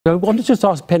I want to just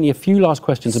ask Penny a few last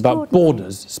questions about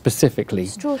borders specifically.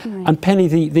 Extraordinary. And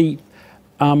Penny,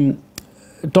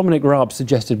 Dominic Raab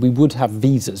suggested we would have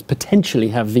visas, potentially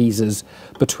have visas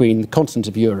between the continent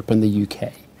of Europe and the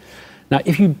UK. Now,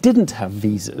 if you didn't have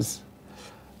visas,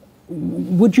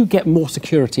 would you get more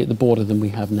security at the border than we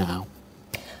have now?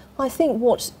 I think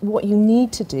what you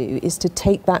need to do is to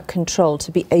take back control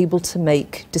to be able to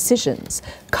make decisions.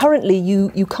 Currently,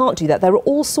 you can't do that. There are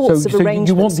all sorts of arrangements.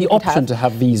 You want the option to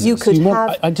have visas. You could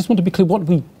have. I just want to be clear.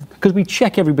 Because we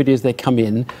check everybody as they come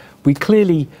in, we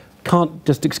clearly can't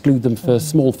just exclude them for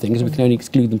small things. We can only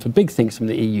exclude them for big things from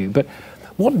the EU. But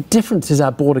what difference is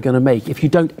our border going to make if you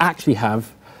don't actually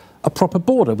have a proper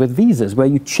border with visas, where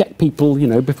you check people, you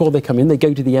know, before they come in, they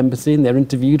go to the embassy and they're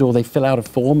interviewed, or they fill out a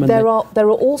form? And there are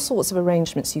all sorts of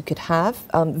arrangements you could have,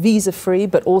 visa-free,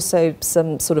 but also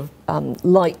some sort of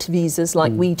light visas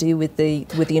like we do with the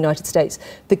United States.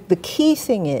 The key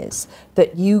thing is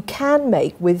that you can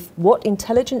make, with what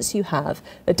intelligence you have,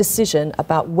 a decision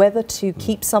about whether to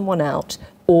keep someone out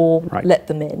or let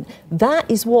them in. That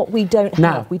is what we don't have.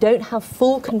 Now, we don't have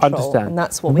full control, and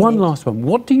that's what we need. One last one.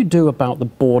 What do you do about the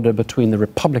border between the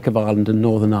Republic of Ireland and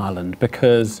Northern Ireland?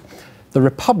 Because the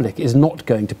Republic is not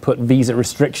going to put visa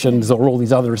restrictions or all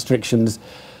these other restrictions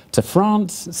to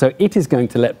France, so it is going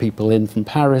to let people in from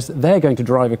Paris. They're going to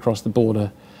drive across the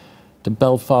border to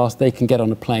Belfast. They can get on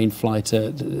a plane, fly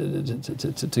to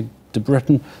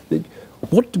Britain.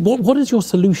 What is your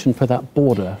solution for that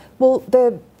border? Well,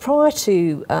 prior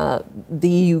to the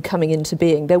EU coming into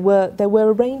being, there were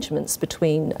arrangements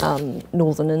between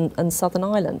Northern and Southern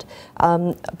Ireland,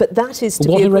 but that is to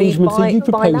be agreed by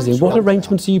What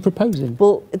arrangements are you proposing?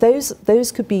 Well,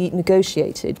 those could be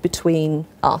negotiated between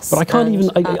us. But I can't even.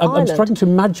 I'm struggling to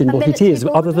imagine what it is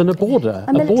other than a border.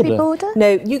 A military border?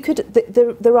 No, you could.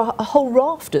 There are a whole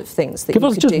raft of things that you could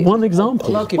do. Give us just one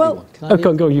example. Well, I'll give you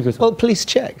one. Go on, you go. Well, police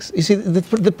checks. You see,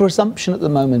 the presumption at the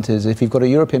moment is if you've got a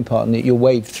European partner, you're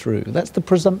waved through. That's the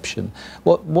presumption.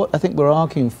 What I think we're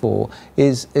arguing for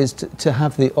is to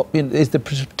have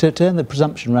to turn the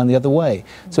presumption around the other way.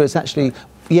 So it's actually,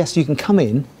 yes, you can come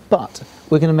in, but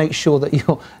we're going to make sure that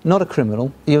you're not a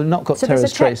criminal, you've not got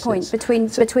terrorist traces. So there's a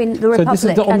checkpoint between the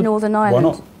Republic and Northern Ireland.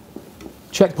 Why not?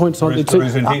 Checkpoints on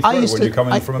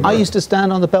I used to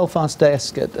stand on the Belfast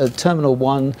desk at Terminal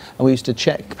 1, and we used to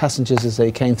check passengers as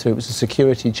they came through. It was a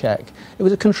security check. It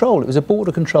was a control. It was a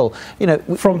border control. You know,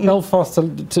 from Belfast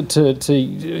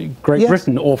to Great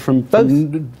Britain, or from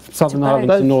Southern Ireland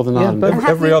to Northern Ireland.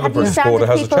 Every other British border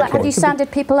has a checkpoint. Have you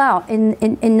sounded people out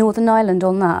in Northern Ireland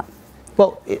on that?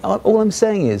 Well, all I'm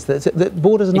saying is that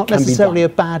borders are not necessarily a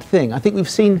bad thing. I think we've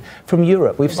seen from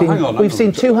Europe, we've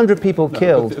seen 200 people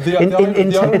killed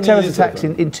in terrorist attacks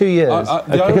in 2 years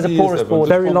because of porous borders.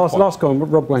 Very last go on,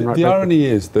 Rob Wainwright. The irony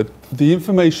is that the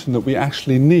information that we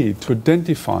actually need to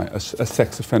identify a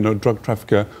sex offender or drug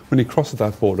trafficker when he crosses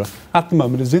that border at the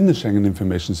moment is in the Schengen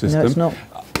information system. No, it's not.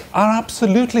 Are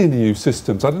absolutely in EU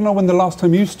systems. I don't know when the last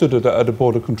time you stood at a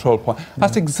border control point.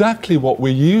 That's exactly what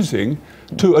we're using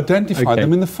to identify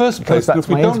them in the first place. And if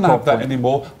we don't have that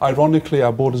anymore, ironically,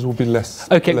 our borders will be less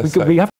safe. We have